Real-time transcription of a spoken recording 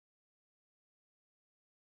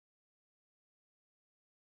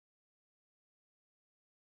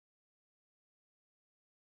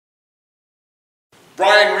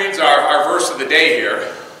Brian reads our verse of the day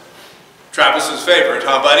here. Travis's favorite,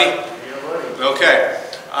 huh, buddy? Yeah, buddy. Okay.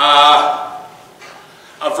 A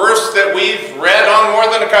verse that we've read on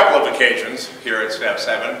more than a couple of occasions here at Step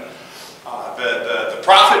 7. The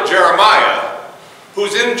prophet Jeremiah,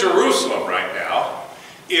 who's in Jerusalem right now,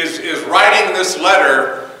 is writing this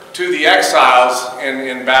letter to the exiles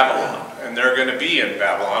in Babylon. And they're going to be in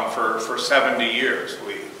Babylon for 70 years,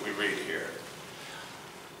 we read here.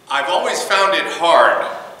 I've always found it hard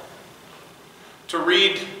to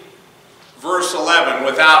read verse 11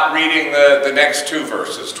 without reading the next two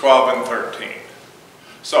verses, 12 and 13.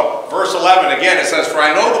 So, verse 11 again, it says, "For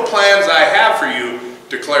I know the plans I have for you,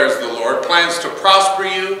 declares the Lord, plans to prosper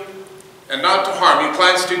you and not to harm you,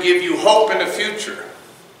 plans to give you hope in the future."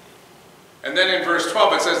 And then in verse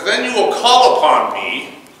 12 it says, "Then you will call upon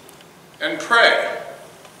me and pray,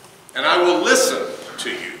 and I will listen to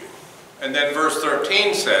you." And then verse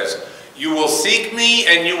 13 says, "You will seek me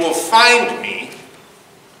and you will find me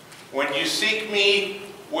when you seek me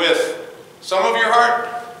with some of your heart,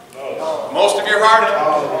 most of your heart,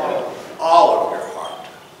 all of your heart."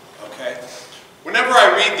 Okay? Whenever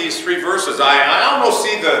I read these three verses, I almost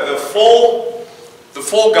see the full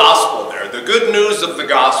gospel there, the good news of the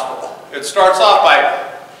gospel. It starts off by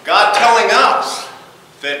God telling us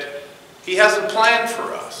that He has a plan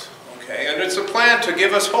for us, okay? And it's a plan to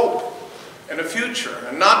give us hope and a future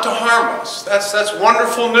and not to harm us. That's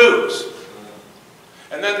wonderful news.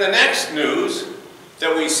 And then the next news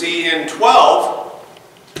that we see in 12,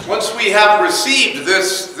 once we have received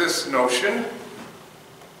this notion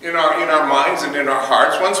in our minds and in our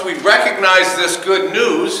hearts, once we recognize this good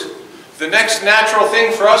news, the next natural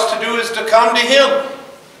thing for us to do is to come to Him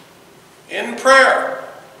in prayer.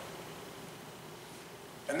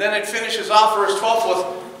 And then it finishes off verse 12 with,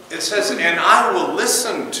 it says, "And I will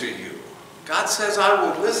listen to you." God says, "I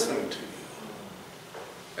will listen to you."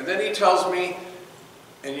 And then He tells me,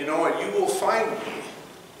 "And you know what? You will find me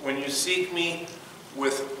when you seek me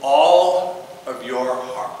with all of your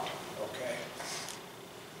heart." Okay?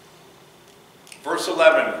 Verse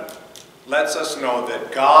 11 lets us know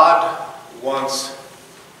that God wants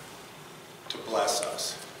to bless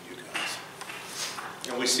us, you guys.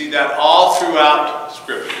 And we see that all throughout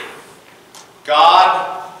Scripture.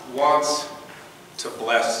 God wants to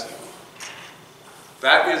bless you.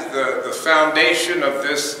 That is the foundation of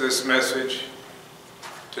this message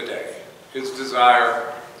today. His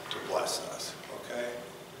desire to bless us. Okay?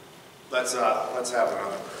 Let's have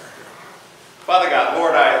another prayer here. Father God,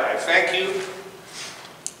 Lord, I thank you.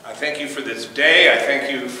 I thank you for this day. I thank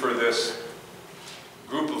you for this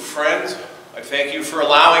group of friends. I thank you for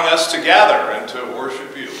allowing us to gather and to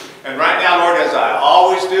worship you. And right now, Lord, as I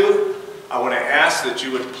always do, I want to ask that you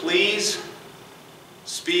would please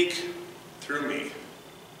speak through me.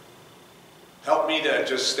 Help me to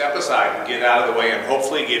just step aside and get out of the way and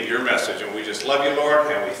hopefully give your message. And we just love you,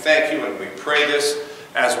 Lord, and we thank you, and we pray this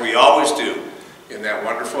as we always do in that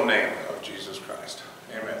wonderful name of Jesus Christ.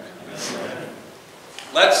 Amen. Amen.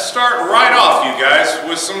 Let's start right off, you guys,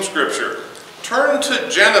 with some scripture. Turn to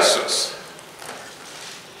Genesis.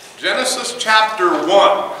 Genesis chapter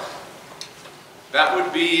 1. That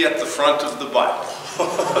would be at the front of the Bible.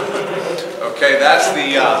 Okay, that's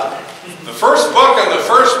the first book and the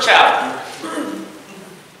first chapter.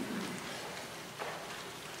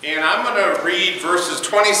 And I'm going to read verses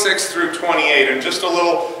 26 through 28. And just a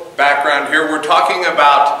little background here. We're talking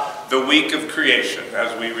about the week of creation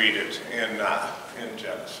as we read it in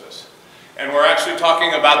Genesis. And we're actually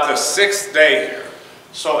talking about the 6th day here.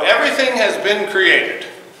 So everything has been created.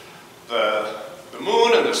 The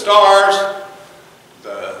moon and the stars,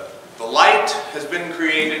 the light has been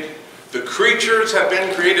created. The creatures have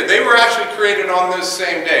been created. They were actually created on this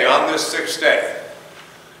same day, on this 6th day.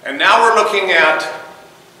 And now we're looking at,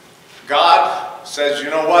 God says, you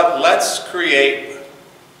know what, let's create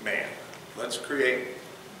man. Let's create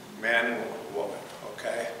man and woman,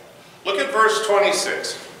 okay? Look at verse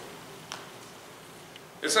 26.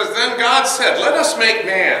 It says, "Then God said, let us make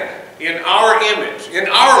man in our image, in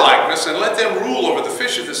our likeness, and let them rule over the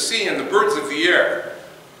fish of the sea and the birds of the air,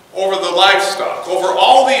 over the livestock, over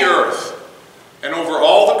all the earth, and over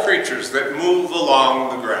all the creatures that move along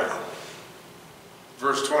the ground."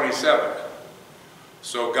 Verse 27.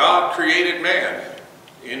 "So God created man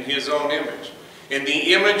in His own image. In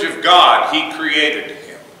the image of God He created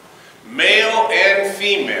him. Male and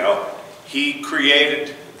female He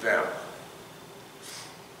created them."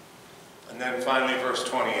 And then finally verse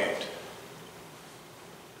 28.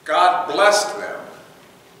 "God blessed them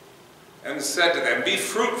and said to them, be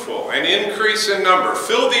fruitful and increase in number,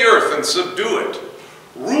 fill the earth and subdue it,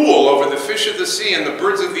 rule over the fish of the sea and the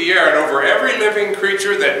birds of the air and over every living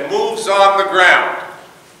creature that moves on the ground.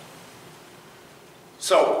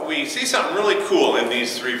 So we see something really cool in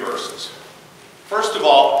these 3 verses. First of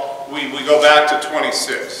all, we go back to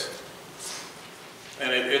 26.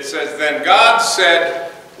 And it says, "Then God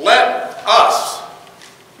said, let us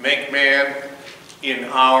make man in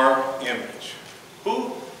our image."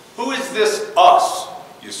 Who is this us,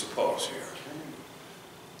 you suppose, here?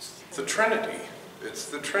 It's the Trinity. It's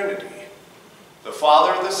the Trinity. The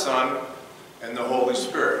Father, the Son, and the Holy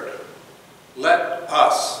Spirit. Let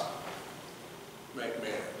us make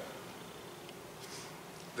man.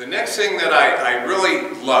 The next thing that I really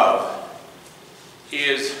love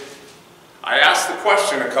is, I asked the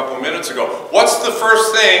question a couple minutes ago, what's the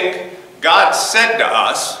first thing God said to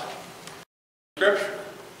us in Scripture?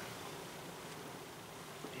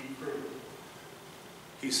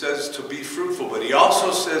 He says to be fruitful, but he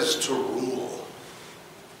also says to rule.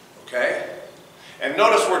 Okay? And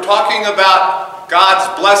notice we're talking about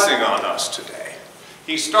God's blessing on us today.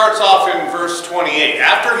 He starts off in verse 28.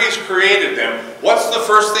 After he's created them, what's the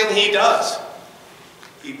first thing he does?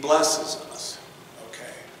 He blesses us.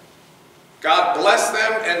 Okay? God blessed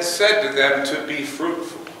them and said to them to be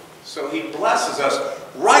fruitful. So he blesses us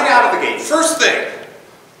right out of the gate. First thing,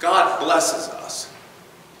 God blesses us.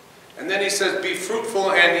 And then he says, be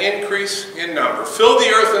fruitful and increase in number. Fill the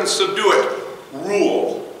earth and subdue it.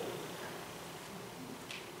 Rule.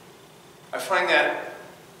 I find that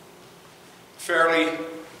fairly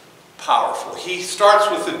powerful. He starts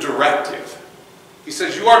with a directive. He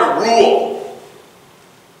says, you are to rule.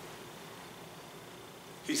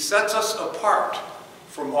 He sets us apart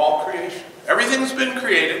from all creation. Everything's been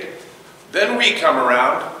created. Then we come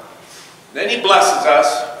around. Then he blesses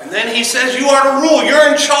us. And then he says, you are to rule. You're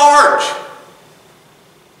in charge.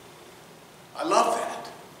 I love that.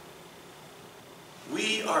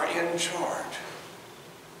 We are in charge.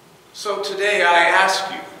 So today I ask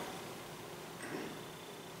you,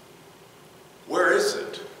 where is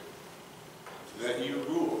it that you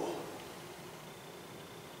rule?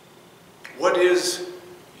 What is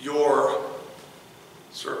your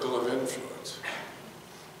circle of influence?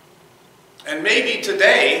 And maybe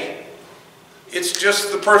today, it's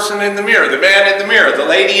just the person in the mirror, the man in the mirror, the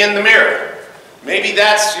lady in the mirror. Maybe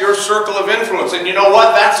that's your circle of influence, and you know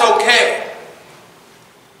what? That's okay.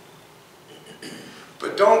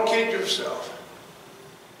 But don't kid yourself.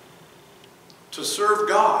 To serve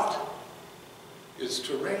God is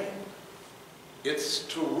to reign. It's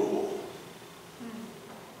to rule.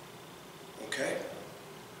 Okay?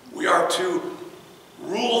 We are to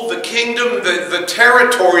rule the kingdom, the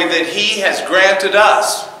territory that he has granted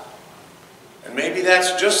us. And maybe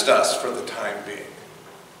that's just us for the time being.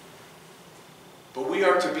 But we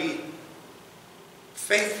are to be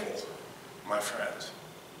faithful, my friends,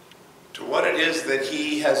 to what it is that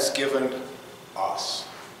he has given us.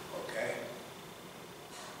 Okay?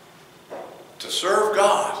 To serve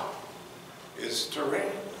God is to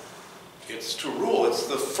reign. It's to rule. It's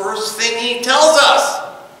the first thing he tells us.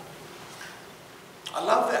 I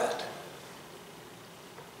love that.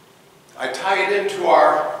 I tie it into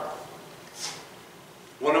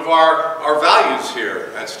one of our values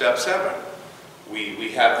here at Step 7.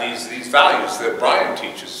 We have these values that Brian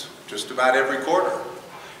teaches just about every quarter.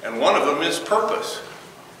 And one of them is purpose.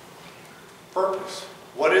 Purpose.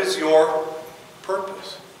 What is your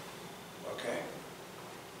purpose? Okay.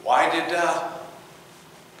 Why did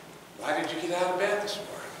you get out of bed this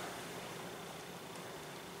morning?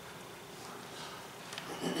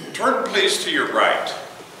 Turn please to your right.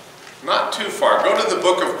 Not too far. Go to the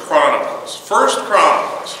book of Chronicles. 1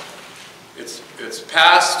 Chronicles. It's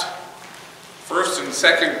past 1st and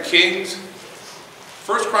 2nd Kings.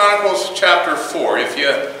 1 Chronicles chapter 4.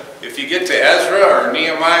 If you get to Ezra or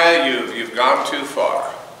Nehemiah, you've gone too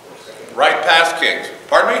far. Right past Kings.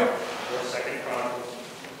 Pardon me? 2nd Chronicles.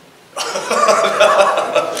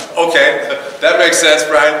 Okay, that makes sense,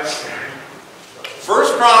 Brian.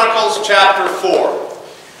 1 Chronicles chapter 4.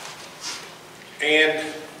 And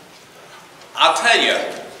I'll tell you,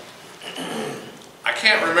 I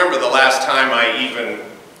can't remember the last time I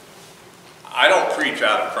don't preach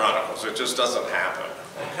out of Chronicles. It just doesn't happen.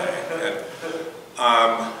 Okay?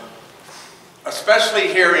 And, especially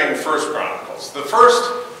here in 1 Chronicles. The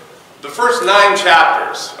first 9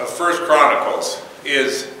 chapters of 1 Chronicles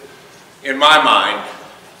is, in my mind,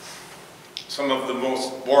 some of the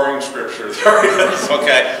most boring scripture there is.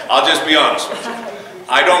 Okay? I'll just be honest with you.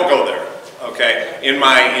 I don't go there. Okay, in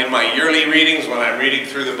my yearly readings, when I'm reading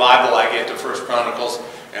through the Bible, I get to 1 Chronicles,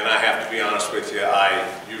 and I have to be honest with you, I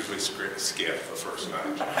usually skip the first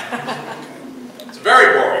 9. Okay. It's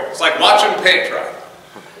very boring. It's like watching paint dry.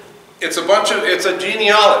 it's a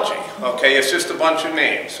genealogy, okay? It's just a bunch of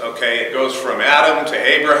names, okay? It goes from Adam to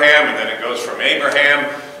Abraham, and then it goes from Abraham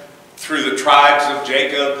through the tribes of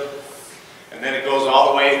Jacob, and then it goes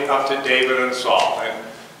all the way up to David and Saul. And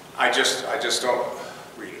I just don't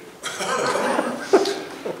read it.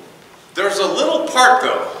 There's a little part,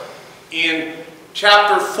 though, in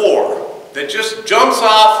chapter 4 that just jumps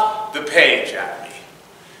off the page at me.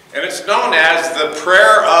 And it's known as the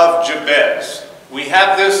Prayer of Jabez. We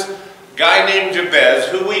have this guy named Jabez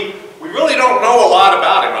who we really don't know a lot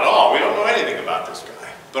about him at all. We don't know anything about this guy.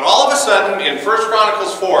 But all of a sudden, in 1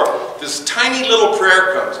 Chronicles 4, this tiny little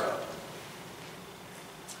prayer comes up.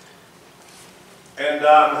 And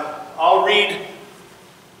I'll read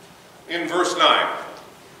in verse 9.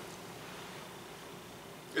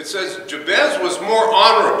 It says, Jabez was more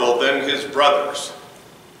honorable than his brothers.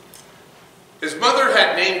 His mother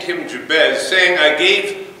had named him Jabez, saying, I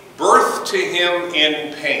gave birth to him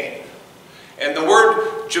in pain. And the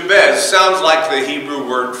word Jabez sounds like the Hebrew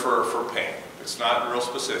word for pain. It's not real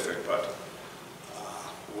specific, but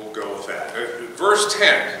we'll go with that. Verse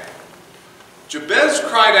 10. Jabez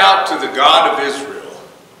cried out to the God of Israel,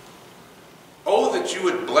 Oh, that you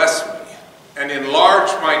would bless me and enlarge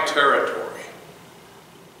my territory.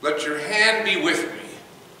 Let your hand be with me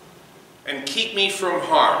and keep me from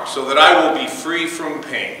harm, so that I will be free from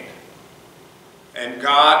pain. And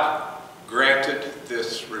God granted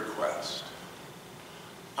this request.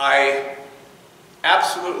 I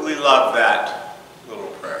absolutely love that little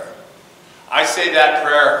prayer. I say that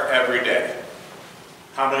prayer every day.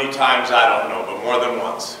 How many times, I don't know, but more than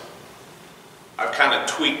once. I've kind of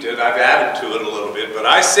tweaked it, I've added to it a little bit, but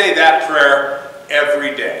I say that prayer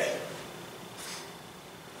every day.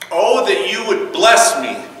 Oh, that you would bless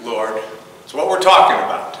me, Lord. That's what we're talking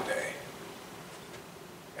about today.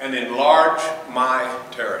 And enlarge my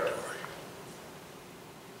territory.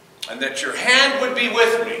 And that your hand would be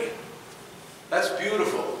with me. That's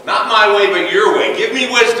beautiful. Not my way, but your way. Give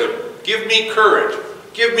me wisdom. Give me courage.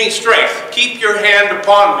 Give me strength. Keep your hand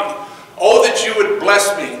upon me. Oh, that you would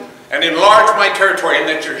bless me and enlarge my territory, and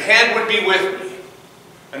that your hand would be with me.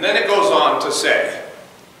 And then it goes on to say,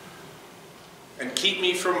 and keep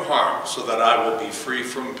me from harm, so that I will be free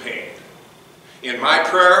from pain. In my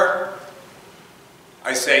prayer,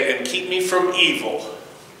 I say, and keep me from evil,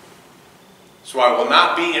 so I will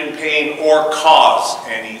not be in pain or cause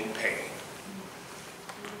any pain.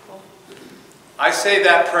 I say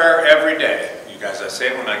that prayer every day. You guys, I say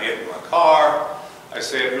it when I get in my car. I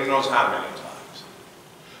say it who knows how many times.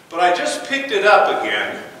 But I just picked it up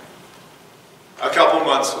again a couple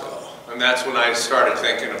months ago. And that's when I started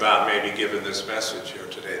thinking about maybe giving this message here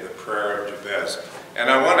today, the Prayer of Jabez. And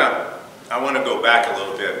I want to go back a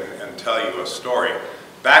little bit and tell you a story.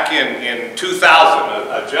 Back in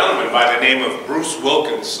 2000, a gentleman by the name of Bruce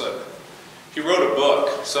Wilkinson, he wrote a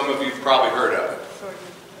book. Some of you have probably heard of it.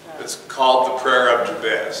 It's called The Prayer of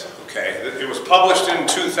Jabez. Okay, it was published in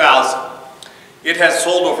 2000. It has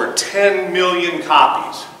sold over 10 million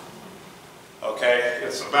copies. Okay,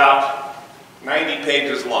 it's about 90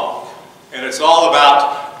 pages long. And it's all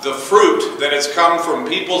about the fruit that has come from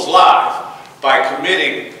people's lives by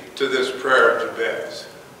committing to this Prayer of Jabez.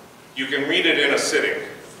 You can read it in a sitting.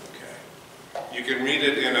 Okay. You can read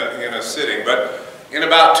it in a sitting. But in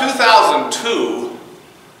about 2002,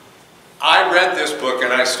 I read this book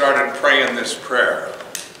and I started praying this prayer.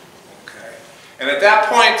 Okay. And at that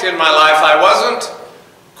point in my life, I wasn't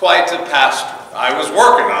quite a pastor. I was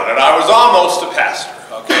working on it. I was almost a pastor.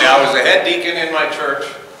 Okay. I was a head deacon in my church.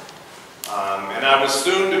 And I was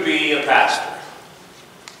soon to be a pastor.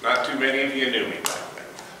 Not too many of you knew me back then.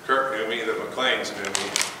 Kirk knew me, the McLeans knew me.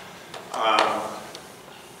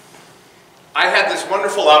 I had this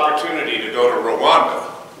wonderful opportunity to go to Rwanda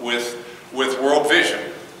with World Vision.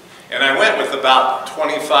 And I went with about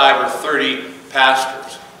 25 or 30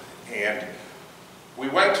 pastors. And we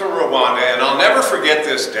went to Rwanda, and I'll never forget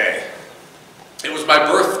this day. It was my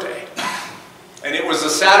birthday. And it was a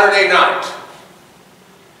Saturday night.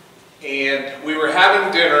 And we were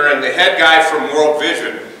having dinner, and the head guy from World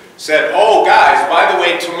Vision said, oh guys, by the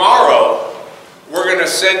way, tomorrow we're going to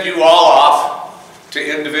send you all off to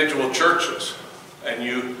individual churches, and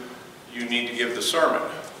you need to give the sermon.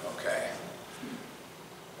 Okay.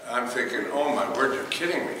 I'm thinking, oh my word, you're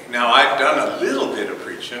kidding me. Now, I'd done a little bit of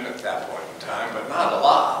preaching at that point in time, but not a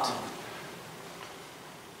lot.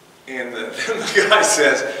 And then the guy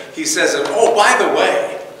says, oh, by the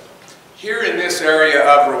way, here in this area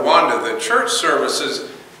of Rwanda, the church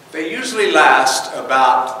services, they usually last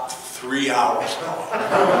about 3 hours long.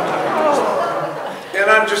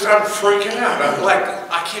 And I'm freaking out. I'm like,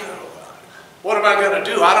 I can't, what am I going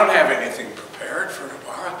to do? I don't have anything prepared for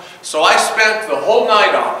tomorrow. So I spent the whole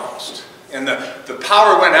night almost, and the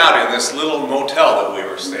power went out in this little motel that we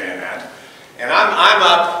were staying at. And I'm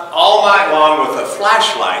up all night long with a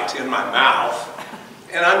flashlight in my mouth,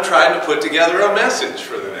 and I'm trying to put together a message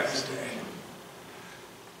for the next day.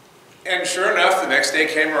 And sure enough, the next day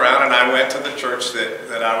came around, and I went to the church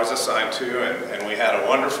that I was assigned to, and we had a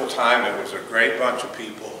wonderful time. It was a great bunch of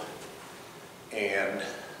people. And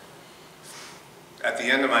at the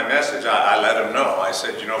end of my message, I let them know. I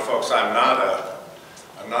said, you know, folks, I'm not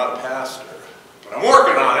a pastor, but I'm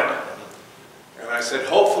working on it. And I said,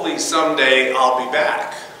 hopefully someday I'll be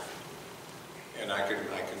back, and I can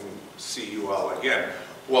see you all again.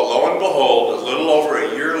 Well, lo and behold, a little over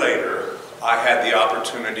a year later, I had the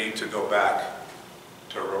opportunity to go back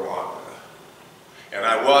to Rwanda. And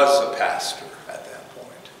I was a pastor at that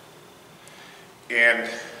point. And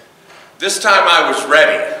this time I was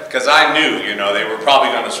ready, because I knew, you know, they were probably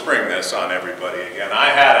going to spring this on everybody again. I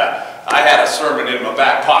had a sermon in my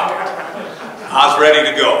back pocket. I was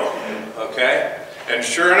ready to go, okay? And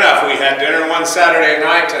sure enough, we had dinner one Saturday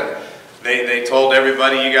night, and they told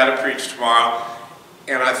everybody, you got to preach tomorrow.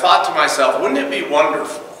 And I thought to myself, wouldn't it be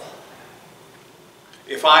wonderful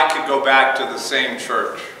if I could go back to the same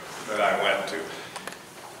church that I went to?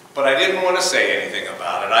 But I didn't want to say anything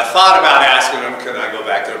about it. I thought about asking them, can I go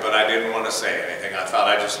back there, but I didn't want to say anything. I thought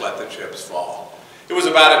I'd just let the chips fall. It was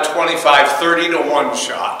about a 25-30 to 1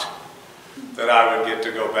 shot that I would get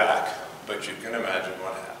to go back, but you can imagine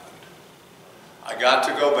what happened. I got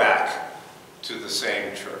to go back to the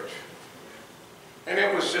same church, and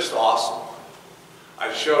it was just awesome.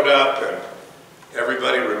 I showed up, and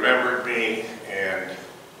everybody remembered me, and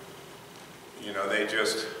you know, they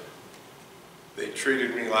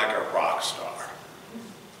treated me like a rock star.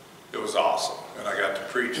 It was awesome, and I got to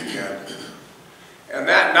preach again. And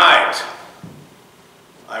that night,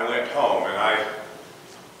 I went home, and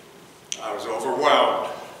I was overwhelmed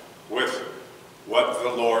with what the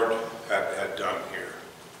Lord had done here.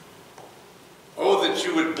 Oh, that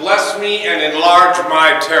you would bless me and enlarge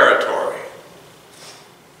my territory.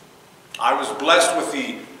 I was blessed with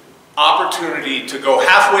the opportunity to go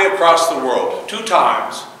halfway across the world 2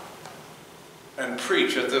 times and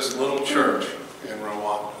preach at this little church in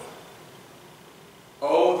Rwanda.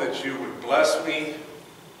 Oh, that you would bless me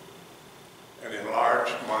and enlarge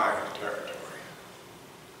my territory.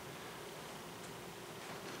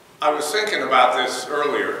 I was thinking about this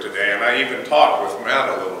earlier today, and I even talked with Matt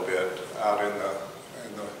a little bit out in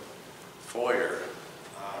the foyer.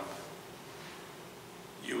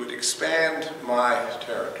 You would expand my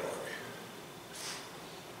territory.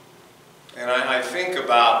 And I think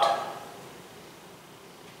about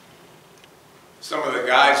some of the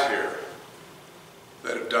guys here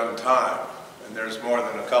that have done time, and there's more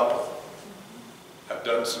than a couple, have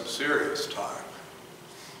done some serious time.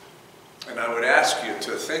 And I would ask you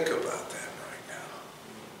to think about that right now.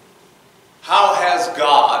 How has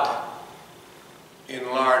God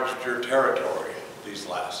enlarged your territory these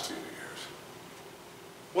last few years?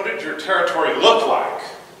 What did your territory look like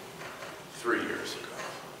 3 years ago?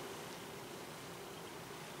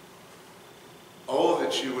 Oh,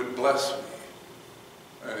 that you would bless me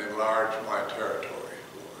and enlarge my territory,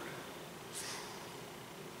 Lord.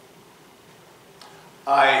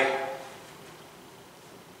 I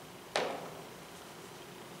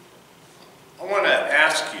want to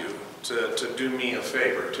ask you to do me a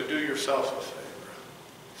favor, to do yourself a favor.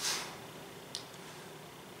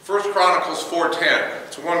 1 Chronicles 4:10,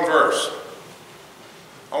 it's one verse.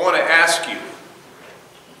 I want to ask you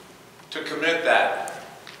to commit that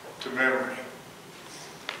to memory.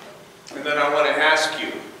 And then I want to ask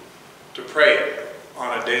you to pray it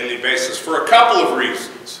on a daily basis for a couple of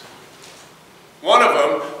reasons. One of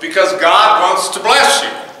them, because God wants to bless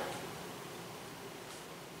you.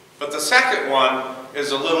 But the second one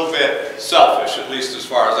is a little bit selfish, at least as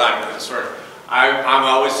far as I'm concerned. I'm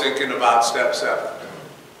always thinking about step 7.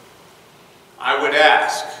 I would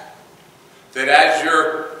ask that as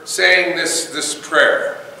you're saying this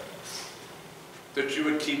prayer, that you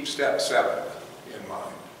would keep step 7 in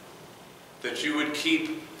mind. That you would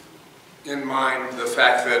keep in mind the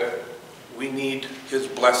fact that we need His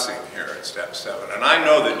blessing here at step 7. And I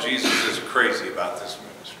know that Jesus is crazy about this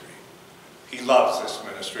ministry. He loves this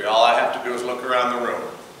ministry. All I have to do is look around the room,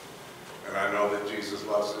 and I know that Jesus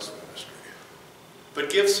loves this ministry. But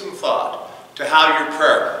give some thought to how your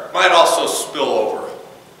prayer might also spill over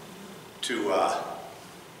to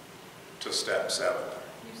step 7.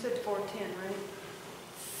 You said 4:10, right?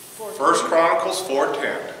 1 Chronicles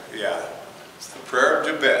 4:10, yeah. It's the prayer of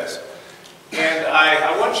Jabez. And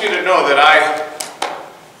I want you to know that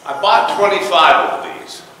I bought 25 of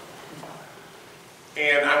these.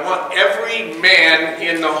 And I want every man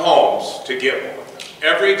in the homes to get one.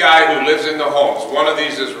 Every guy who lives in the homes, one of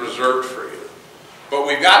these is reserved for you. But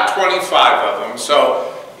we've got 25 of them, so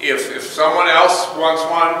if someone else wants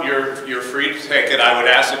one, you're free to take it. I would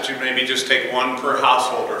ask that you maybe just take one per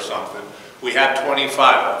household or something. We have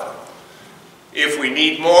 25 of them. If we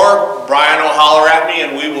need more, Brian will holler at me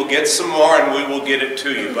and we will get some more and we will get it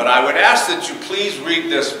to you. But I would ask that you please read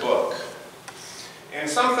this book. And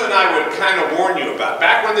something I would kind of warn you about.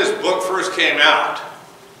 Back when this book first came out,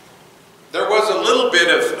 there was a little bit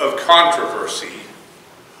of controversy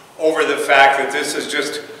over the fact that this is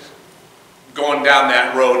just going down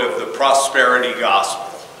that road of the prosperity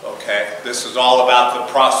gospel, okay? This is all about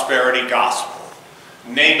the prosperity gospel.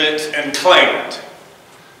 Name it and claim it.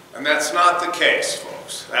 And that's not the case,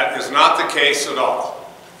 folks. That is not the case at all.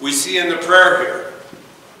 We see in the prayer here,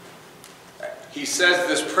 he says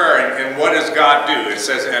this prayer, and what does God do? It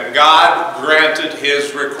says, and God granted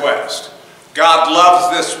his request. God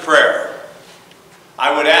loves this prayer.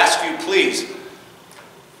 I would ask you, please,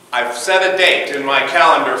 I've set a date in my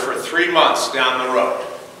calendar for 3 months down the road.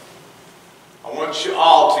 I want you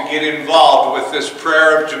all to get involved with this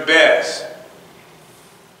prayer of Jabez.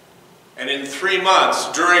 And in 3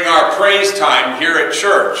 months, during our praise time here at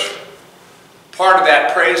church, part of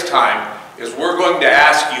that praise time is we're going to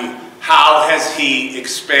ask you, how has he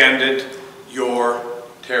expanded your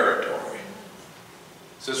territory?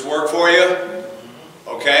 Does this work for you?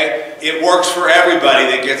 Okay? It works for everybody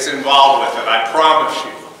that gets involved with it, I promise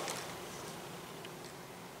you.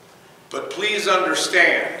 But please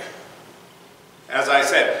understand, as I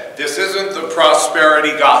said, this isn't the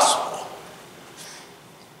prosperity gospel.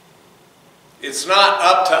 It's not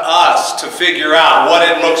up to us to figure out what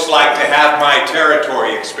it looks like to have my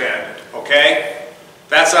territory expanded, okay?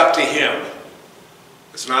 That's up to him.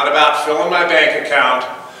 It's not about filling my bank account,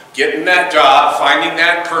 getting that job, finding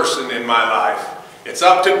that person in my life. It's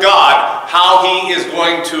up to God how he is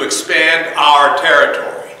going to expand our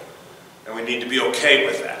territory. And we need to be okay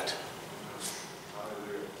with that.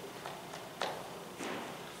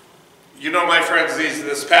 You know, my friends,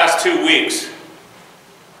 this past 2 weeks,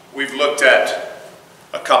 we've looked at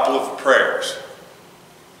a couple of prayers.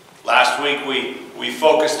 Last week we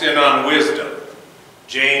focused in on wisdom.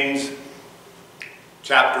 James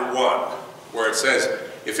chapter 1, where it says,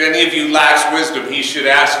 if any of you lacks wisdom, he should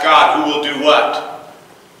ask God, who will do what?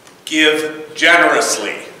 Give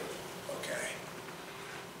generously. Okay.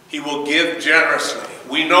 He will give generously.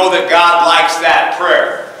 We know that God likes that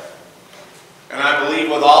prayer. And I believe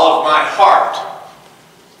with all of my heart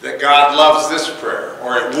that God loves this prayer,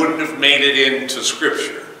 or it wouldn't have made it into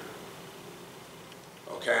Scripture.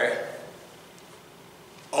 Okay?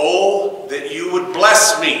 Oh, that you would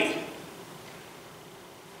bless me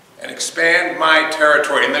and expand my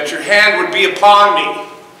territory, and that your hand would be upon me,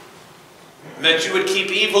 and that you would keep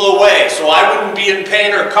evil away so I wouldn't be in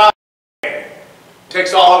pain or cause pain. It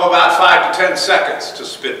takes all of about 5 to 10 seconds to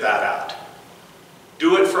spit that out.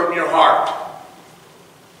 Do it from your heart.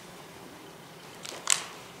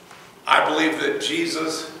 I believe that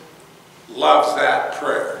Jesus loves that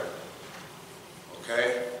prayer.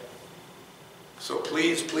 Okay? So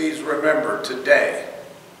please, please remember today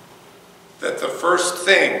that the first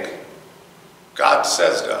thing God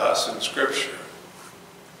says to us in Scripture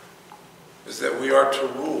is that we are to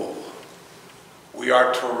rule. We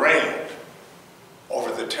are to reign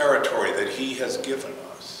over the territory that he has given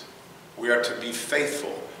us. We are to be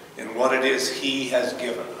faithful in what it is he has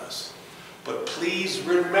given us. But please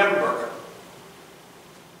remember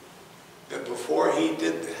that before he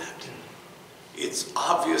did that, it's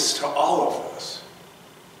obvious to all of us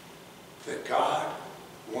that God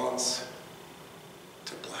wants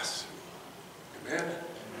to bless you. Amen?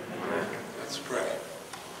 Amen. Let's pray.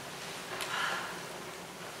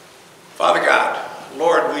 Father God,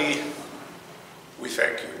 Lord, we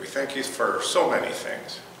thank you. We thank you for so many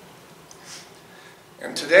things.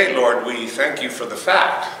 And today, Lord, we thank you for the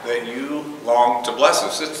fact that you long to bless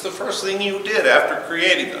us. It's the first thing you did after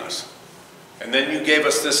creating us. And then you gave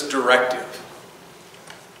us this directive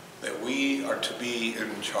that we are to be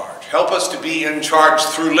in charge. Help us to be in charge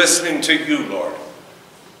through listening to you, Lord.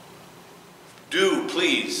 Do,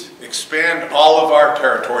 please, expand all of our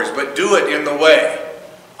territories, but do it in the way,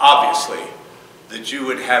 obviously, that you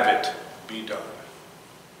would have it be done.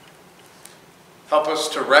 Help us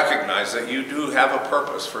to recognize that you do have a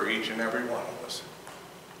purpose for each and every one of us.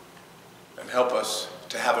 And help us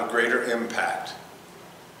to have a greater impact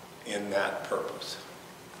in that purpose.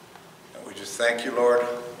 And we just thank you, Lord,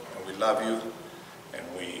 and we love you, and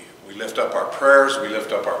we lift up our prayers, we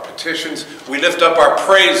lift up our petitions, we lift up our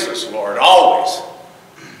praises, Lord, always.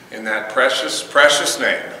 in that precious, precious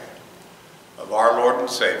name of our Lord and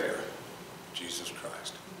Savior, Jesus Christ.